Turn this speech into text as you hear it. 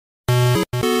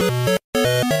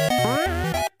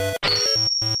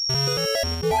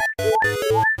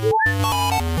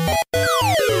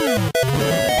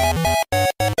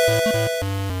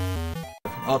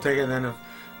take it. And then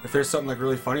if there's something like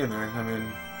really funny in there, I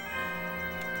mean,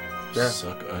 yeah.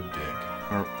 Suck a dick.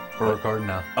 We're recording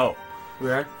now. Oh. We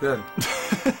are? Good.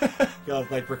 Gotta,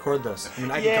 like, record this. I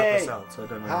mean, I can cut this out, so it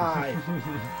doesn't matter. Hi.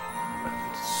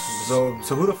 So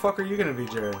who the fuck are you gonna be,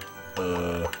 Jared?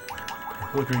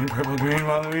 Purple green, Waluigi, Purple, green,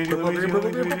 purple, green,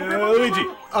 purple, green, Luigi.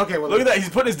 Okay, well, Look at that. He's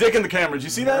putting his dick in the camera. Did you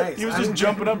see that? Nice. He was just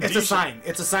jumping up. It's a sign.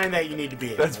 It's a sign that you need to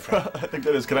be in. That's I think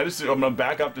that is. Can I just? I'm gonna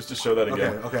back up just to show that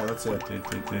again. Okay, let's see it.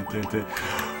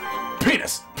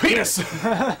 Penis. Penis.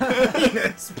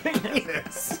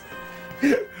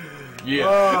 Yeah.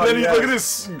 Oh, Then you yes. look at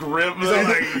his grim,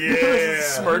 yeah.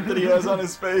 smirk that he has on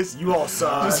his face. You all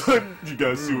saw Just it. like, you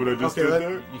guys see what I just did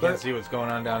there? You can't see what's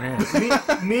going on down here.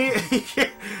 Me. I'm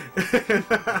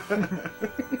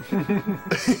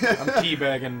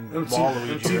teabagging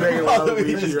Waluigi. I'm teabagging Waluigi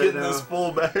He's just right getting now. this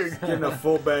full bag. Getting a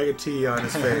full bag of tea on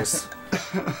his face.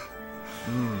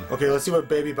 Okay, let's see what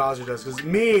Baby Bowser does. Because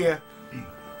me,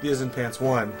 he is in pants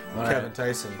 1. All Kevin right.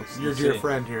 Tyson, your let's dear see.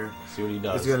 friend here. See what he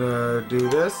does. He's gonna do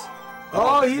this.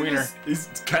 Oh, he wiener. just, He's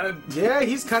kind of. yeah,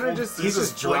 he's kind of just, he's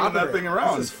just flinging dropping that thing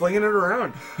around. He's just flinging it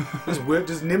around.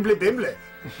 just nimbly bimbly.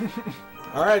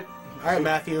 All right,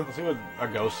 Matthew. Let's see what a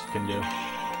ghost can do.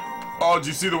 Oh, did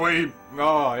you see the way he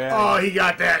Oh, yeah. Oh, he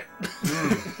got that.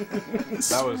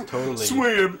 That was totally...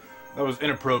 swam? That was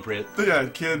inappropriate. Yeah,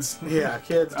 kids. Yeah,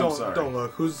 kids, I'm sorry. don't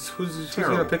look. Who's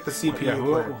Terrible. gonna pick the CPU? Yeah,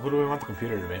 player? who do we want the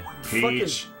computer to be?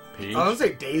 Peach. Peach? I was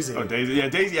gonna say Daisy. Oh, Daisy. Yeah,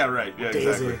 Daisy. Yeah, right. Yeah,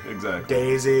 Daisy. Exactly.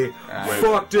 Daisy. Wait.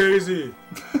 Fuck Daisy.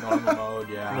 Normal mode,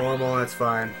 yeah. Normal, that's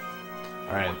fine.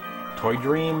 Alright. Toy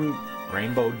Dream,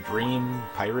 Rainbow Dream,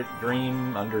 Pirate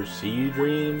Dream, Undersea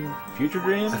Dream, Future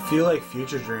Dream? I feel like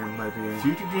Future Dream might be.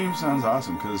 Future Dream sounds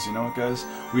awesome because you know what, guys?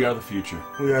 We are the future.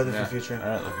 We are the Yeah. future.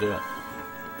 Alright, let's do it.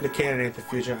 The canon ain't the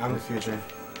future. I'm the future.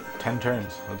 10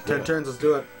 turns. Let's do 10 it. turns. Let's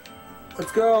do it.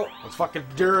 Let's go. Let's fucking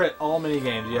do it. All mini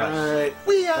games, yes. All right.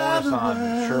 We are Bonus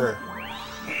on, sure.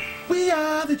 We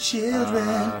are the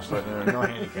children. So there's no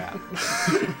handicap.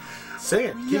 Sing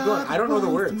it. Keep going. I don't know the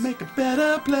words. Make a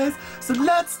better place, so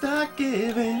let's start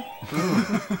giving.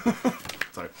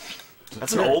 Sorry.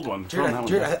 That's an old one. Throw that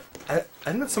one back. I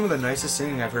think that's some of the nicest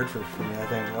singing I've heard from you. I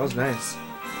think that was nice.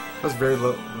 That was very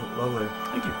lovely.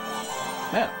 Thank you.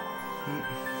 Yeah.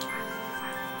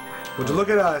 Would you look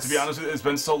at us? To be honest with you, it's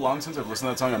been so long since I've listened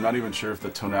to that song, I'm not even sure if the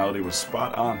tonality was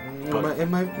spot on. But it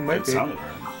might it be. sounded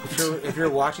right. If you're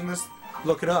watching this,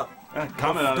 look it up. Yeah,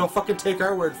 comment on Don't it. fucking take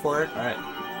our word for it. Alright.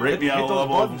 Rate me on a hit those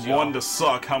level buttons, of y'all. 1 to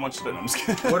suck. How much did I'm just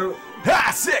kidding. What do,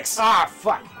 Ah, 6! Ah,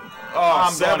 fuck. Oh,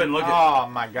 I'm 7, going, look at oh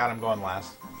my god, I'm going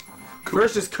last.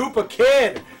 First is Koopa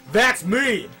Kid. That's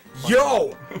me.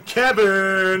 Yo,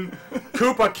 Kevin.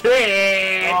 Koopa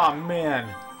Kid. Oh man.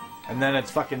 And then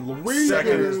it's fucking Luigi.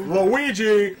 Second is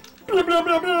Luigi. Blah, blah,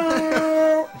 blah,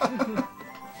 blah.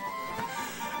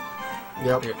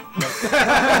 Yep.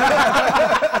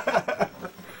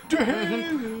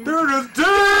 There is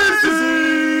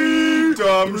Daisy.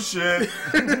 dumb shit.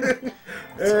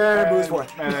 And Boo's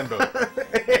what? And then boom.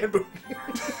 And Boo.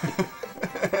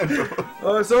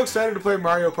 Oh, I'm so excited to play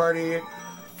Mario Party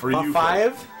For you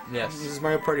 5. Yes. This is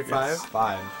Mario Party 5. Yes.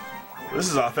 5. This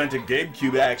is authentic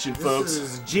GameCube action, folks.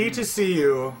 This is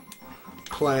G2CU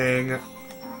playing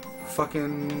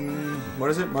fucking...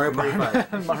 What is it? Mario Party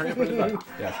 5. Mario Party 5.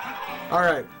 Yes.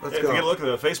 Alright, let's If you get a go. look at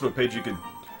the Facebook page, you can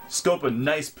scope a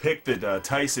nice pic that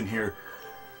Tyson here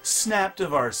snapped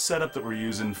of our setup that we're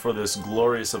using for this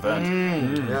glorious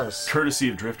event, Yes. courtesy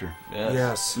of Drifter.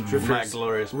 Yes. My Drifter's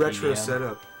glorious retro PDM.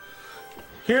 setup.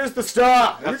 Here's the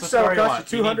star. Your That's the star story you cost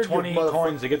want. you You need 200 20 motherfucker.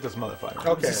 coins to get this motherfucker.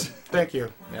 Okay, thank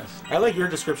you. Yes. I like your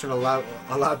description a lot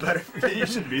better. You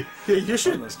should be. Yeah, you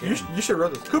should. this game. You should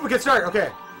run this. Koopa, get started. Okay.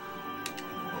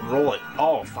 Roll it.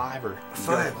 Oh, 5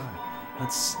 5.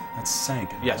 That's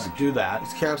sank. Yes, do that.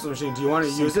 It's capsule machine. Do you want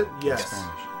to use it? Yes.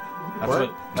 That's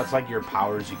What? That's like your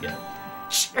powers you get.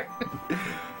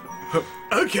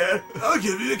 Okay, I'll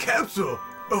give you a capsule.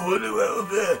 I wonder what will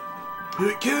be.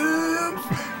 Here it comes.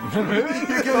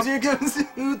 Here comes.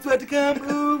 Who's about to come?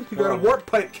 Ooh. You got a warp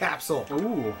pipe capsule.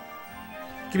 Ooh.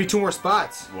 Give me 2 more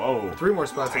spots. Whoa. 3 more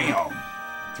spots. Damn.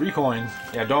 3 coins.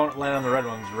 Yeah, don't land on the red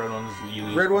ones. The red ones you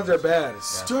lose. Red ones are bad.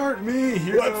 Start me.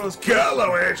 Here goes. go,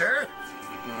 Luigi?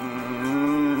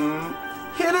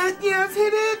 Hit it, yes,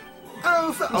 hit it.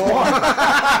 Oh,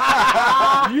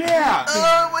 Yeah!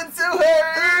 oh, it went so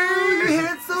hard. Hit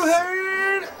it so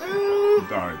hard. Ooh.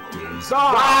 Darn dude.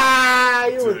 Ah,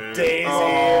 you with Daisy.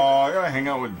 Oh, I gotta hang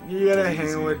out with. You gotta Daisy.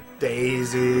 hang with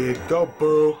Daisy. Go,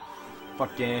 Boo.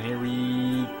 Fucking here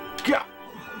we go.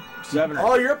 7 or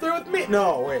Oh, you're up there with me?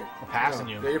 No, wait. I'm passing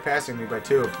No. you. Yeah, you're passing me by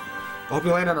 2. I hope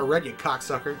you land on a red, you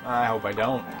cocksucker. I hope I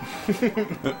don't.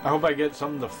 I hope I get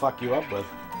something to fuck you up with.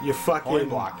 You fucking... Coin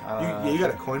block. You got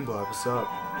a coin block. What's up?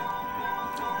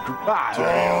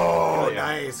 Ah, Oh,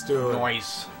 nice, dude.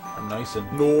 Nice. I'm nice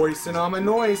and... Noise and I'm a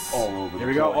noise. All over Here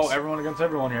we go. Oh, everyone against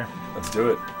everyone here. Let's do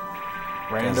it.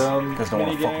 Random Guys don't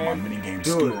want to fuck with my minigame. minigame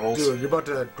Dude, rolls. dude, you're about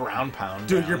to... Ground pound.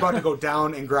 Dude, down. you're about to go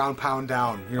down and ground pound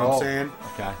down. You know what I'm saying?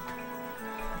 Okay.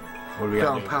 What do we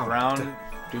got to do? Pound.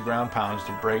 Do ground pounds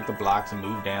to break the blocks and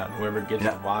move down. Whoever gets to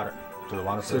the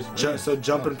water first. So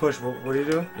jump and push. What do you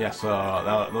do? Yeah, so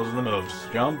those are the moves.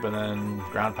 Jump, and then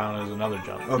ground pound is another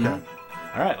jump. Okay.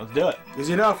 All right, let's do it.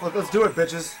 Easy enough. Let's do it,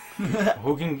 bitches.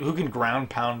 Who can ground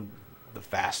pound the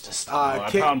fastest? I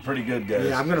pound pretty good, guys.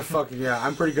 Yeah, I'm gonna fucking... Yeah,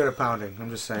 I'm pretty good at pounding. I'm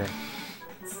just saying.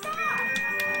 Just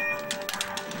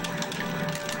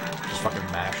fucking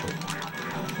mash it.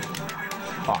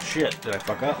 Oh shit! Did I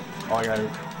fuck up? Oh, I gotta...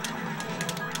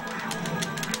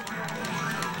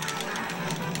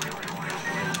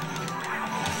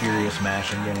 Furious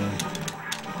mashing game.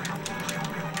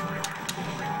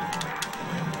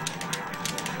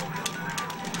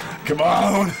 Come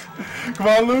on! Come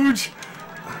on, Luge!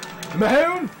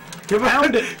 Mahoon!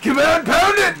 Pound it! Come on,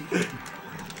 pound it!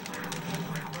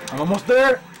 I'm almost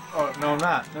there! Oh, no, I'm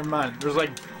not. Never mind. There's like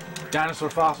dinosaur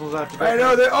fossils after that. I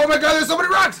know. Oh my god, there's so many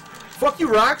rocks! Fuck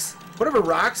you, rocks! Whatever,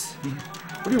 rocks.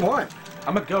 What do you want?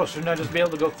 I'm a ghost. Shouldn't I just be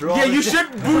able to go through all Yeah, this you shit?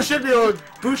 should. Boo should be able.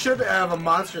 Boo should have a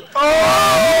monster.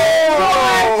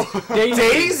 Oh!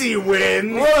 Daisy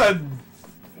wins. What?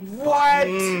 What?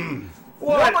 Nobody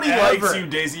Whatever. likes you,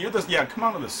 Daisy. You're the... Yeah, come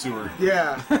out of the sewer.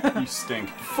 Yeah. You stink.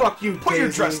 Fuck you, Put Daisy.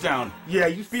 your dress down. Yeah,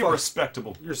 you Be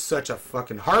respectable. You're such a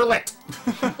fucking harlot.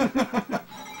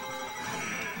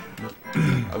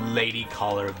 A lady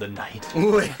caller of the night.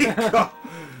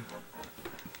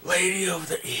 Lady of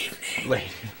the evening. Lady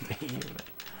of the evening.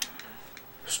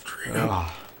 Straight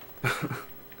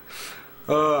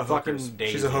Oh, fucking hookers.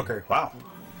 Daisy. She's a hooker. Wow.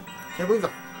 Can't believe the...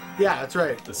 Yeah, that's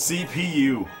right. The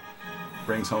CPU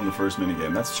brings home the first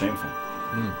minigame. That's shameful.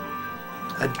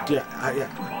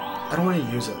 I don't want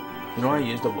to use it. You don't want to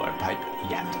use the water pipe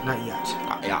yet. Not yet.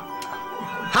 Yeah.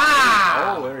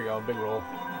 Ha! Oh, there we go. Big roll.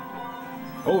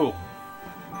 Oh,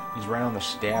 he's right on the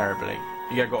stair, but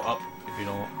you gotta go up if you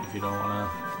don't want to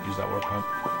use that water pipe.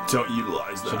 Don't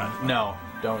utilize that. So, no,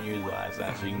 don't utilize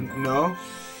that. So you can. No?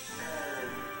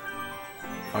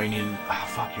 Oh, you need. Ah,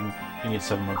 fuck. You need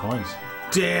 7 more coins.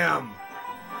 Damn.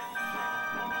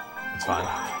 It's fine.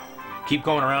 Keep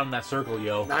going around in that circle,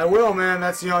 yo. I will, man.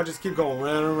 That's, just keep going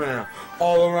round and round.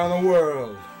 All around the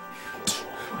world.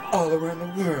 All around the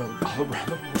world. All around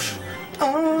the world.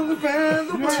 All around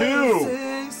the world.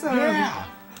 2. Yeah.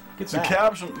 It's a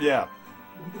caption. Yeah.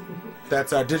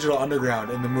 That's Digital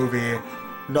Underground in the movie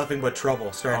Nothing But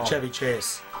Trouble, starring Oh. Chevy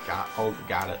Chase.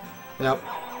 Got it. Yep.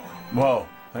 Whoa.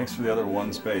 Thanks for the other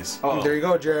one space. Oh, There you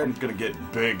go, I'm Jared. gonna get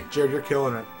big. Jared, you're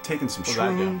killing it. Taking some What's that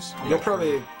do? shrooms.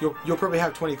 You'll probably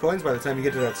have 20 coins by the time you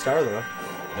get to that star, though.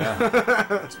 yeah.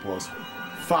 That's plus.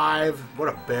 5. What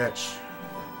a bitch.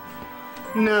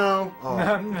 No. Oh,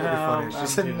 that'd be funny. She I'm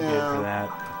said too good for no. that.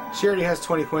 She already has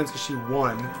 20 coins because she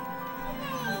won.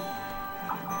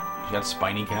 You got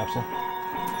spiny capsule.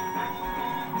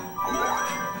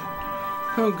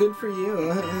 Oh, good for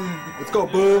you. Let's go,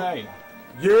 Boo. Hey,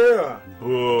 Yeah.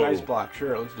 Boo. dice block.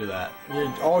 Sure, let's do that.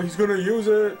 Oh, he's gonna use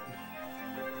it.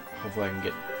 Hopefully, I can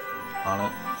get on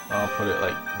it. I'll put it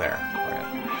like there.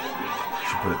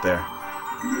 Should put it there.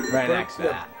 Right next to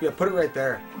that. Yeah, put it right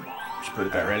there. Should put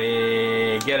it All there. right,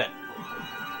 ready? Get it.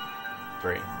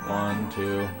 3. 1,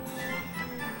 2.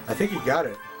 I think you got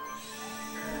it.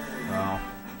 No.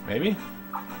 Maybe?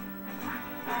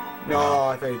 No,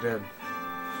 I thought you did.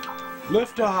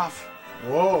 Lift off.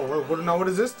 Whoa, what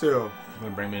does this do? It's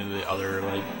gonna bring me to the other,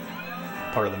 like,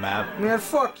 part of the map. Man,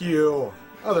 fuck you.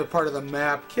 Other part of the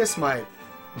map. Kiss my...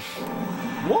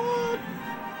 What?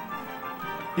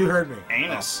 You heard me.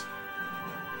 Anus.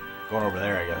 Going over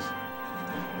there, I guess.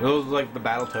 Those like the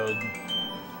Battletoad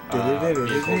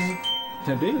vehicles.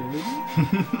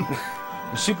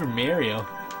 Super Mario.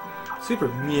 Super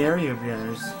Mario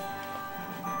Brothers.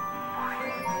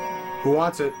 Who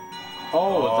wants it?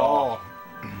 Oh, it's all.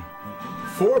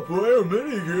 4-player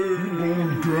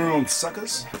minigame. Down,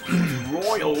 suckers.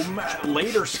 Royal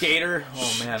Later Skater.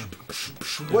 Oh man.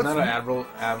 Isn't that an Avril?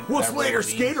 What's Avril later,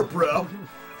 Lavigne Skater, song? bro?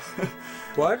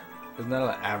 What? Isn't that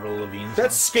an Avril Lavigne song?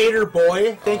 That's Skater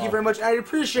Boy. Thank you very much. I'd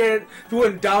appreciate it if you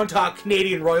wouldn't down talk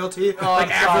Canadian royalty like I'm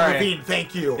Avril sorry. Lavigne.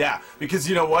 Thank you. Yeah, because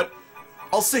you know what?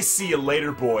 I'll say see you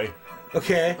later, boy.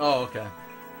 Okay. Oh, okay.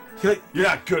 You're like, You're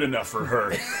not good enough for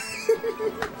her.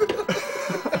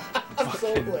 I'm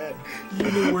so glad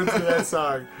you knew words to that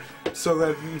song. So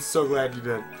glad you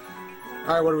did.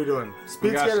 Alright, what are we doing?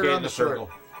 Speed skater around the short.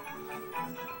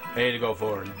 A to go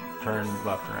forward. Turn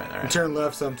left and right. All right. Turn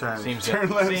left sometimes. Seems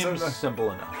sometimes.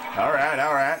 simple enough.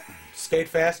 Alright. Skate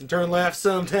fast and turn left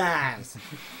sometimes.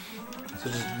 So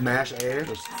just mash A.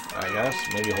 Just, I guess,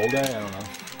 maybe hold A, I don't know.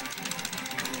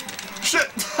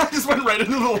 Shit! I just went right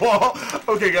into the wall.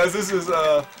 Okay, guys, this is,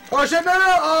 Oh shit, no!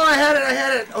 Oh, I had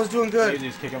it! I was doing good.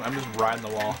 Just kick him. I'm just riding the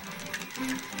wall.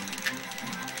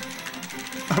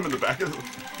 I'm in the back of the...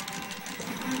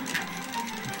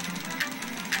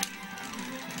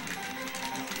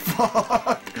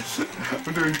 Fuck!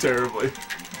 I'm doing terribly.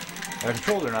 My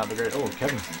controls are not the great. Oh,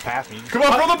 Kevin's passed me. Come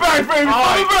on, from the back, baby!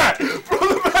 From the back! From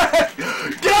the back!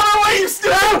 Get out of the way, you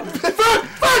stupid! Fuck!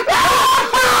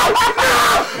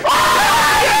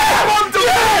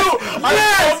 I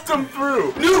bumped him through!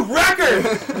 New record!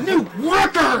 New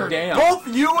record! Damn. Both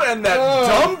you and that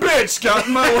dumb bitch got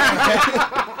in my way!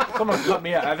 Someone cut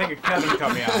me out. I think Kevin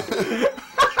cut me out.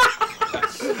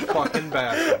 That's fucking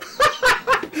bad.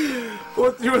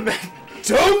 Both you and that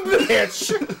dumb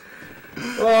bitch!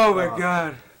 Oh my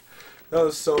god. That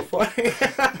was so funny.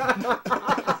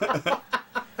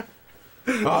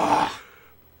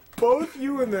 Both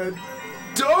you and that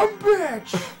dumb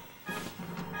bitch!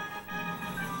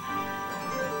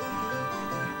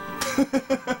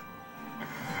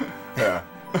 Yeah.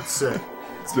 Sick.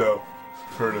 So,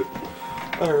 heard it.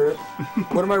 I heard it.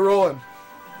 What am I rolling?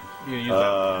 You use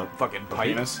that fucking pipe.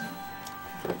 Penis.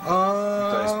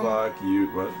 Dice block, you,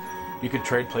 what? You could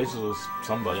trade places with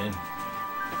somebody.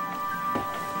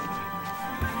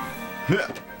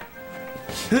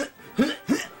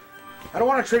 I don't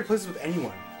want to trade places with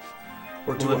anyone.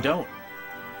 Or Well, then don't.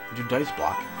 Do dice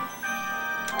block.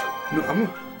 No, I'm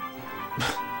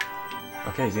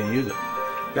Okay, he's gonna use it.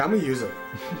 Yeah, I'm gonna use it.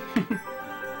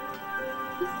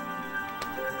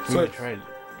 So you trade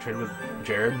with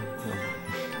Jared.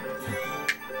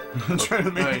 Trade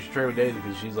with me. No, you should trade with Daisy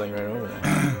because she's like right over there.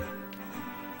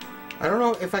 I don't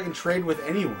know if I can trade with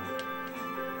anyone.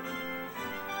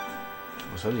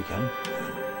 Well, so you can.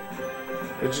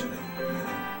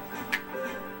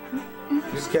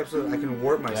 Just kept so I can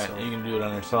warp Yeah, myself. you can do it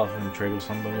on yourself and trade with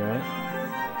somebody, right?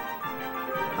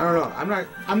 I don't know.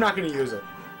 I'm not gonna use it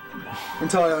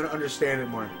until I understand it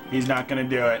more. He's not gonna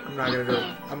do it. I'm not gonna do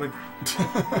it. I'm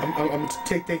gonna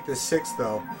take the 6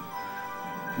 though.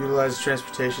 Utilize a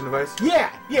transportation device. Yeah,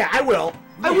 I will.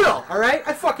 I will. All right,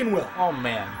 I fucking will. Oh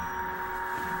man,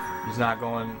 he's not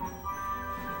going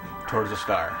towards the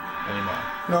star anymore.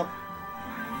 No.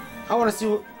 I want to see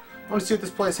what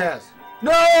this place has.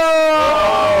 No!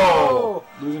 Oh!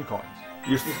 Losing coins.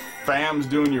 Your fam's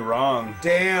doing you wrong.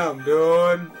 Damn,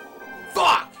 dude.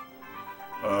 Fuck!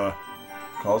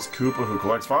 Calls Koopa who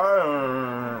collects fire.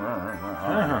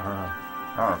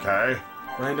 Okay.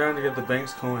 Ran down to get the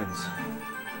bank's coins.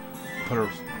 Put her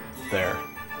there.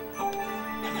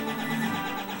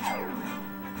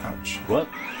 Ouch. What?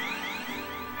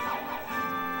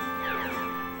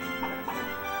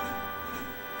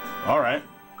 Alright.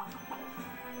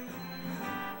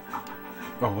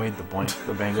 Oh wait, the bank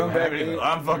Come doesn't back, have anything.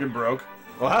 I'm fucking broke.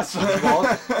 Well, that's balls.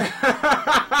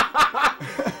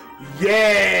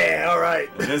 Yeah, all right.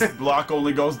 This block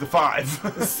only goes to 5.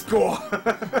 Score.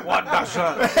 What the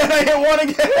shit? And I hit 1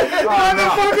 again.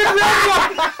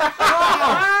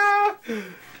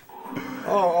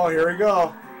 Oh, here we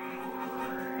go.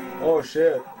 Oh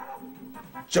shit.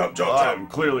 Jump. I'm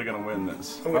clearly gonna win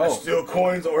this. I'm gonna steal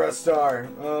coins or a star.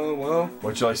 Oh, well.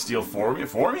 What shall I steal for me?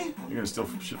 For me? You're gonna steal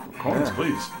shit for coins,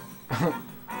 please.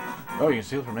 Oh, you can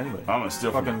steal from anybody. I'm gonna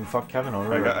steal Fucking from. fuck Kevin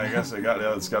over. I guess I got.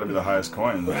 Yeah, it's got to be the highest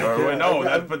coin. Or, wait, no,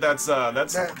 that's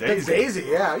That's Daisy. Daisy,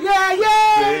 yeah.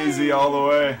 Daisy all the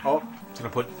way. Oh, it's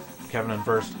gonna put Kevin in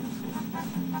first.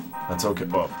 That's okay.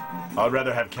 Well, I'd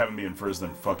rather have Kevin be in first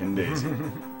than fucking Daisy.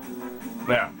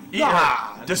 Now, eat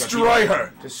Ah, her. Destroy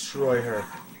her. Destroy her.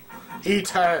 Eat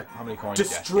her. How many coins?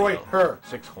 Destroy Steal? her.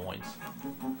 6 coins.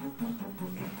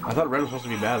 I thought red was supposed to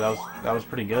be bad. That was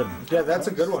pretty good. Yeah, that's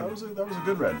a good That one. was a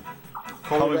good red.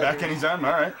 Call me back anytime.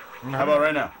 All right. How about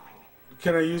right now?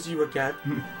 Can I use you again?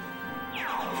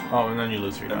 Oh, and then you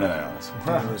lose 3 And coins.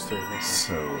 then I Those 3.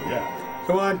 So yeah.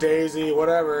 Come on, Daisy,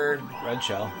 whatever. Red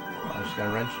shell. I just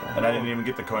got a red shell. And I didn't even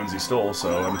get the coins he stole,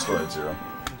 so I'm still at 0.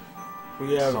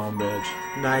 We have Son of a bitch.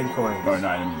 9 coins. Or 9,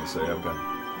 I mean to say. Okay.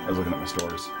 I was looking at my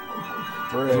stores.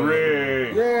 3.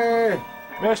 3. Yay!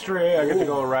 Mystery. I get to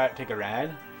go take a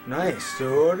ride. Nice,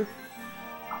 dude.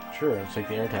 Sure, let's take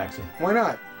the air taxi. Why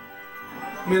not?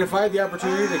 I mean, if I had the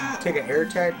opportunity to take an air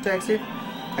taxi,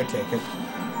 I'd take it.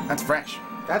 That's fresh.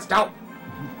 That's dope.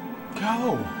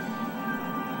 Go.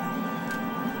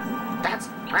 That's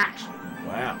fresh.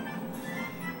 Wow.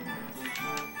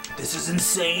 This is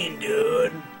insane,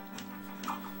 dude.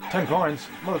 10 coins,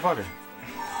 motherfucker.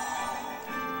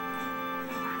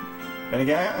 And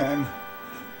again.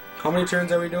 How many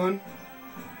turns are we doing?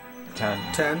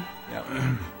 10. 10. Yep.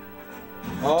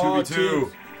 Oh, 2v2.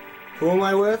 geez. Who am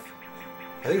I with?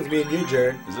 I think it's me and you,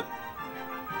 Jared. Is it?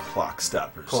 Clock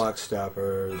stoppers. Clock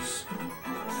stoppers.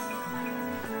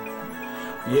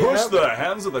 Push the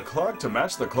hands of the clock to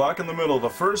match the clock in the middle. The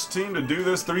first team to do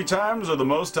this 3 times or the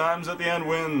most times at the end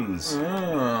wins.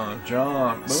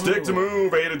 Jump. Stick to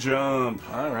move, A to jump.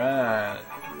 Alright.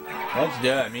 Let's do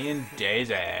it. Me and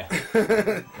Daisy.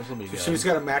 This will be good. So he's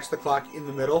got to match the clock in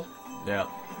the middle. Yep.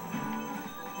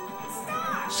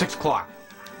 6 o'clock.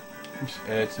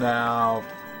 It's now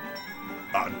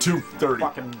 2:30.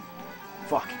 fucking...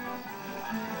 Fuck.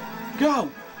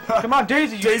 Go! Come on,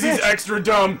 Daisy, you Daisy's bitch. extra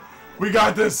dumb. We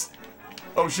got this.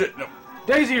 Oh shit, no.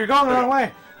 Daisy, you're going the wrong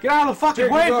way. Get out of the fucking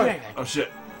Jared, way, keep going. Daisy. Oh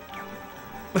shit.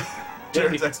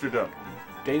 Jared's extra dumb.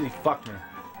 Daisy fucked me.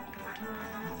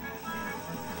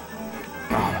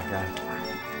 Oh my god.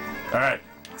 Alright,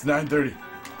 it's 9:30.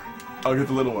 I'll get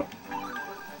the little one.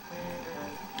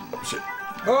 Oh shit.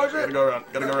 Oh, Gotta shit. go around.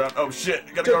 Gotta go around. Oh shit.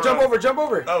 Gotta go around. Jump over, jump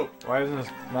over. Oh. Why isn't this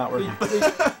not working?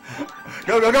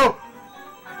 Go, go, go!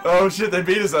 Oh shit, they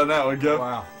beat us on that one, go.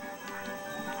 Wow.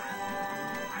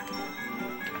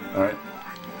 Alright.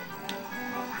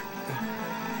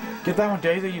 Get that one,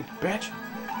 Daisy, you bitch.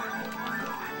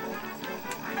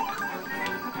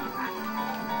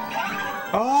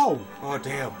 Oh! Oh,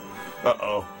 damn.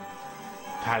 Uh-oh.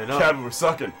 Tied it up. Kevin, we're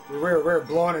sucking. We're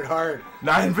blowing it hard.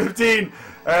 9:15.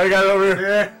 Alright, I got it over here.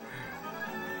 Yeah.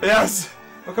 Yes!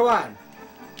 Oh, come on.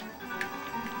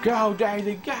 Go,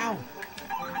 Daisy, go!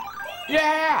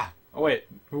 Yeah! Oh, wait.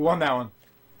 Who won that one?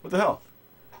 What the hell?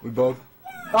 We both.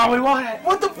 Oh, we won it!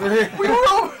 What the? We don't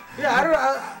know. Yeah,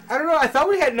 I don't know. I thought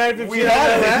we had 9:15 We on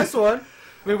had the it. last one.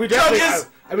 I mean, we definitely. Judges!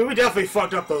 I mean, we definitely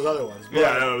fucked up those other ones. But,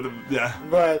 Yeah, no,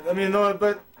 But I mean, no.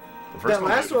 But the that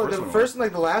last one, the first, one.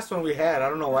 like the last one we had. I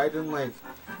don't know why it didn't like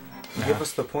give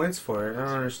us the points for it. I don't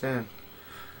understand.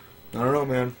 I don't know,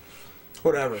 man.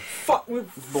 Whatever. Fuck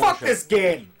this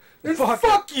game. And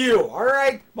fuck you. All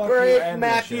right, Fuck all you right, and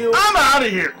Matthew. I'm out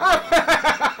of here!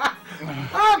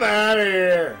 I'm out of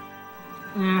here.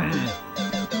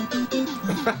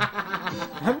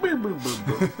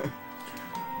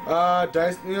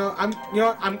 Dice. I'm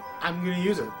gonna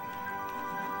use it.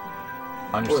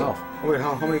 On yourself. Wait,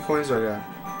 how many coins do I got?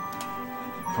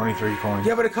 23 coins.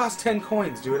 Yeah, but it costs 10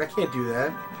 coins, dude. I can't do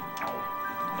that.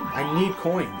 I need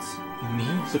coins. He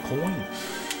needs a coin.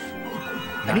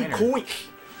 I need coins.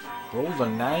 Rolls a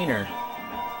 9er.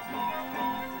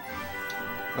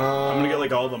 I'm gonna get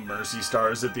like all the mercy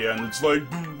stars at the end. It's like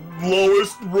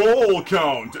lowest roll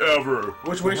count ever.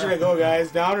 Which way should I go,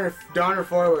 guys? Down or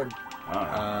forward?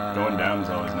 Going down is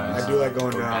always nice. I do like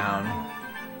going down.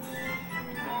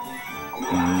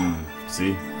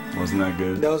 See? Wasn't that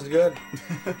good? That was good.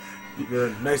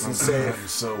 Good. Nice and safe. You're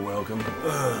so welcome.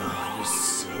 You're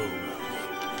so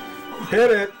welcome.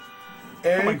 Hit it.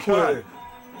 And Oh my quit God. it.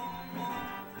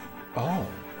 Oh.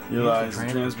 Utilize the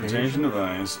transportation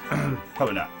device.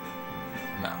 Probably not.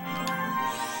 No.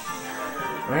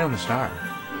 Right on the star.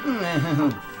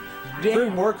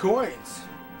 Bring more coins.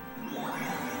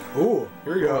 Ooh,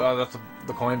 here we go. Oh, that's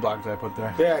the coin blocks I put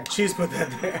there. Yeah, Cheese put that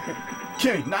there.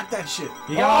 Kenny, knock that shit.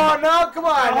 You Oh, got no, come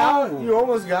on. Now, Oh. you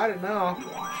almost got it now.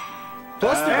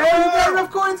 Plus, you got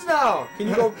enough coins now. Can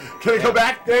you go? Can I go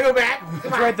back? Can I go back?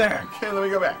 It's right there. Okay, let me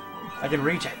go back. I can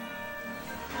reach it.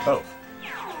 Oh.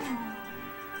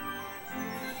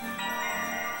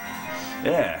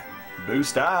 Yeah.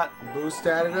 Boost that. Boost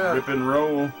that it up. Rip and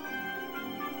roll.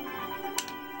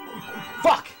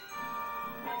 Fuck!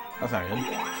 That's not good.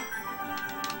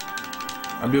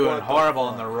 I'm doing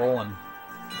horrible in the rolling.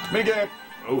 Minigame.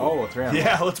 Oh, 3 on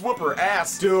Yeah, let's whoop her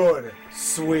ass. Dude,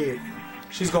 sweet.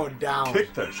 She's going down.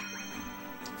 Kick the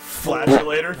flash you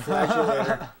later. Flash you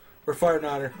later. We're farting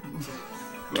on her.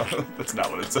 That's not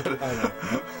what it said. I know.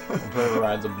 Player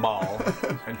rides a ball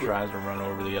and tries to run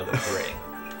over the other 3.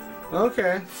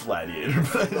 Okay. Fladiator.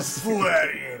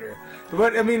 Gladiator.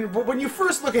 But, I mean, when you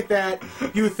first look at that,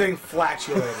 you think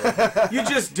flatulator. You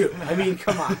just do. I mean,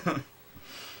 come on.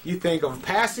 You think of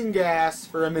passing gas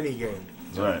for a minigame.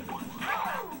 That's right.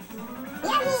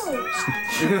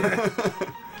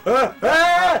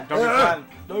 Don't get flattened.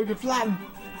 Don't get flattened.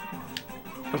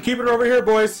 I'm keeping it over here,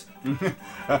 boys.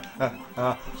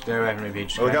 Stay away from me,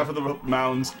 Peach. Look out for the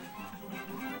mounds.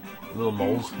 Little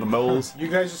moles. The moles. You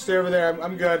guys just stay over there.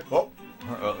 I'm good. Oh.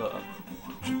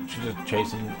 She just just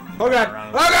chasing. Oh god! around.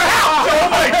 Oh god! Oh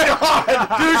my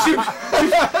god!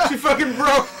 Dude, she fucking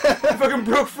broke. She fucking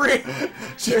broke free.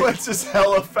 She went just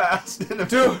hella fast in a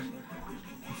Dude.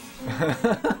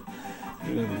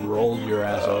 You just rolled your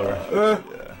ass over.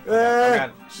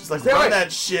 She's like, Stay run away.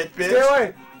 that shit, bitch. Stay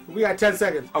away. We got 10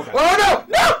 seconds. Okay. Oh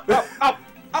no! No!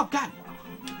 Oh god!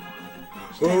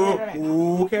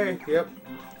 Oh, okay. Yep.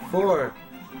 4,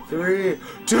 3,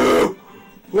 2,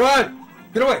 1.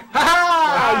 Get away! Ha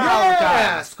ha!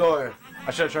 Yeah! God. Score.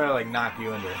 I should have tried to like knock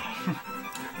you into it.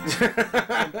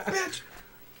 Bitch.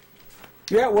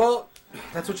 Yeah. Well,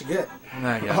 that's what you get.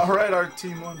 Nah, yeah. All right, our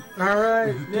team won. All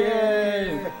right.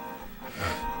 Yay.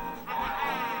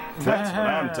 That's what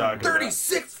I'm talking about.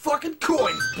 36 fucking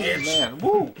coins, Oh, bitch. man,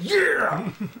 woo! Yeah.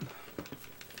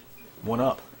 1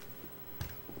 up.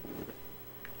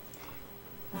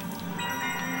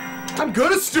 I'm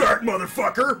gonna start,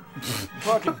 motherfucker.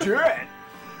 Fucking do it!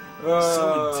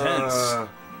 So intense.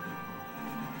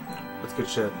 That's good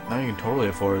shit. Now you can totally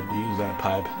afford to use that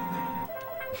pipe.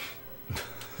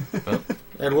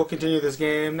 And we'll continue this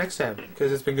game next time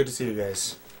because it's been good to see you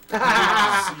guys.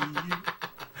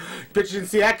 Bet you didn't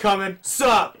see that coming.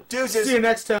 Sup? Deuces. See you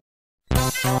next time.